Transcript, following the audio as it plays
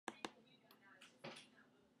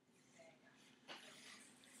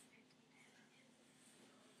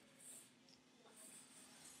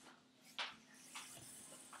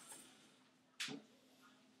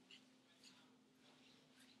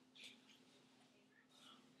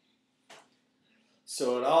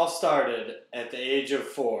So it all started at the age of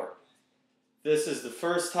 4. This is the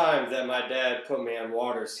first time that my dad put me on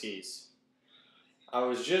water skis. I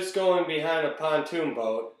was just going behind a pontoon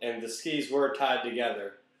boat and the skis were tied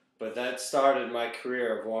together, but that started my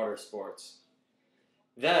career of water sports.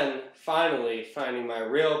 Then, finally, finding my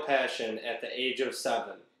real passion at the age of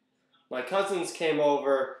 7. My cousins came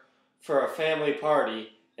over for a family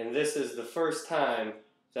party, and this is the first time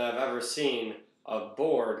that I've ever seen a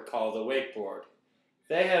board called a wakeboard.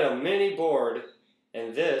 They had a mini board,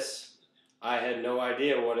 and this, I had no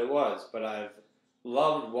idea what it was, but I've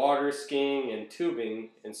loved water skiing and tubing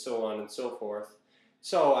and so on and so forth,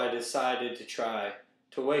 so I decided to try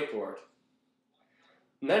to wakeboard.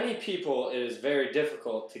 Many people, it is very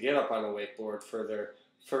difficult to get up on a wakeboard for their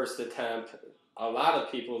first attempt. A lot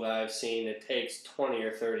of people that I've seen, it takes 20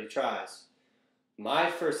 or 30 tries.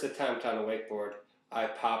 My first attempt on a wakeboard, I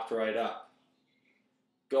popped right up.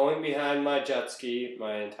 Going behind my jet ski,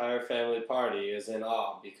 my entire family party is in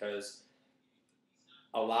awe because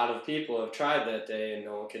a lot of people have tried that day and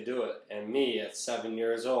no one could do it. And me, at 7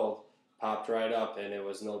 years old, popped right up and it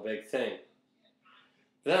was no big thing.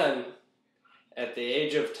 Then, at the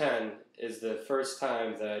age of 10, is the first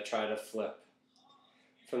time that I tried to flip.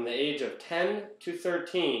 From the age of 10 to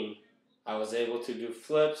 13, I was able to do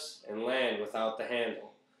flips and land without the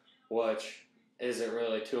handle, which isn't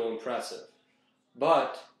really too impressive.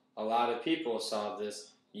 But a lot of people saw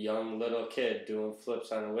this young little kid doing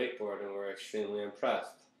flips on a wakeboard and were extremely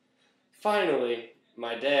impressed. Finally,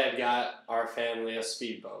 my dad got our family a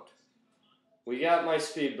speedboat. We got my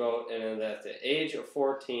speedboat, and at the age of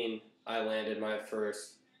 14, I landed my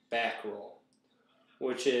first back roll,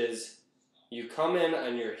 which is you come in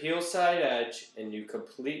on your heel side edge and you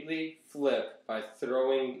completely flip by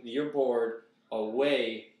throwing your board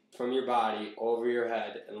away from your body over your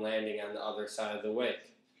head and landing on the other side of the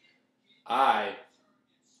wake. I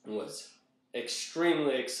was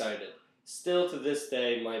extremely excited. Still to this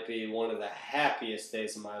day might be one of the happiest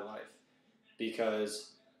days of my life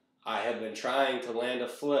because I have been trying to land a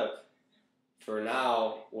flip for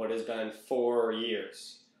now what has been 4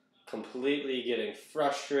 years. Completely getting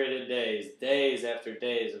frustrated days after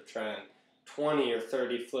days of trying 20 or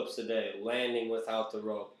 30 flips a day, landing without the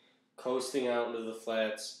rope, coasting out into the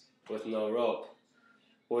flats with no rope,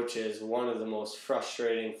 which is one of the most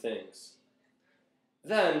frustrating things.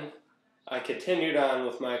 Then, I continued on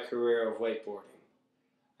with my career of wakeboarding.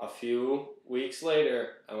 A few weeks later,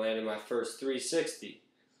 I landed my first 360,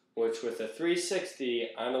 which with a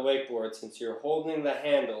 360 on a wakeboard, since you're holding the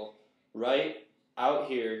handle right out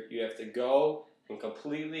here, you have to go and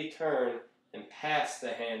completely turn and pass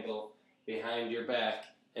the handle behind your back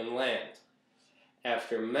and land.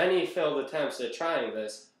 After many failed attempts at trying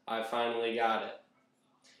this, I finally got it.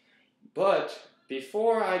 But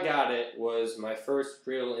before I got it was my first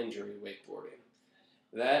real injury wakeboarding.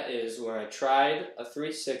 That is where I tried a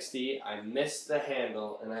 360, I missed the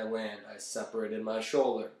handle, and I separated my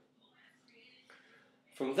shoulder.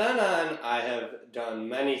 From then on, I have done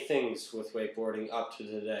many things with wakeboarding up to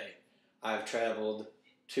today. I've traveled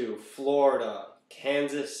to Florida,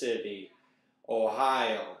 Kansas City,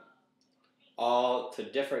 Ohio, all to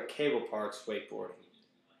different cable parks wakeboarding.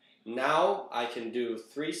 Now I can do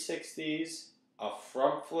 360s, a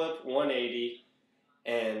front flip 180,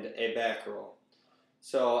 and a back roll.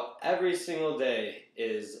 So every single day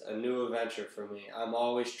is a new adventure for me. I'm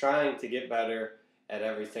always trying to get better at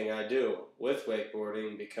everything I do with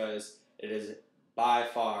wakeboarding because it is by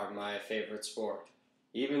far my favorite sport.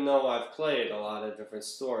 Even though I've played a lot of different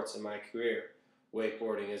sports in my career,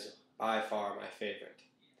 wakeboarding is by far my favorite.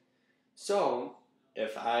 So,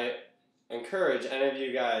 if I encourage any of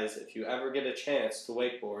you guys, if you ever get a chance to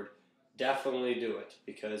wakeboard, definitely do it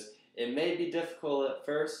because it may be difficult at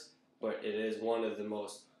first, but it is one of the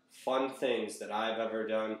most fun things that I've ever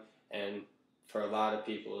done, and for a lot of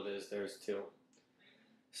people it is theirs too.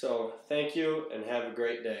 So, thank you and have a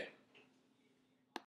great day.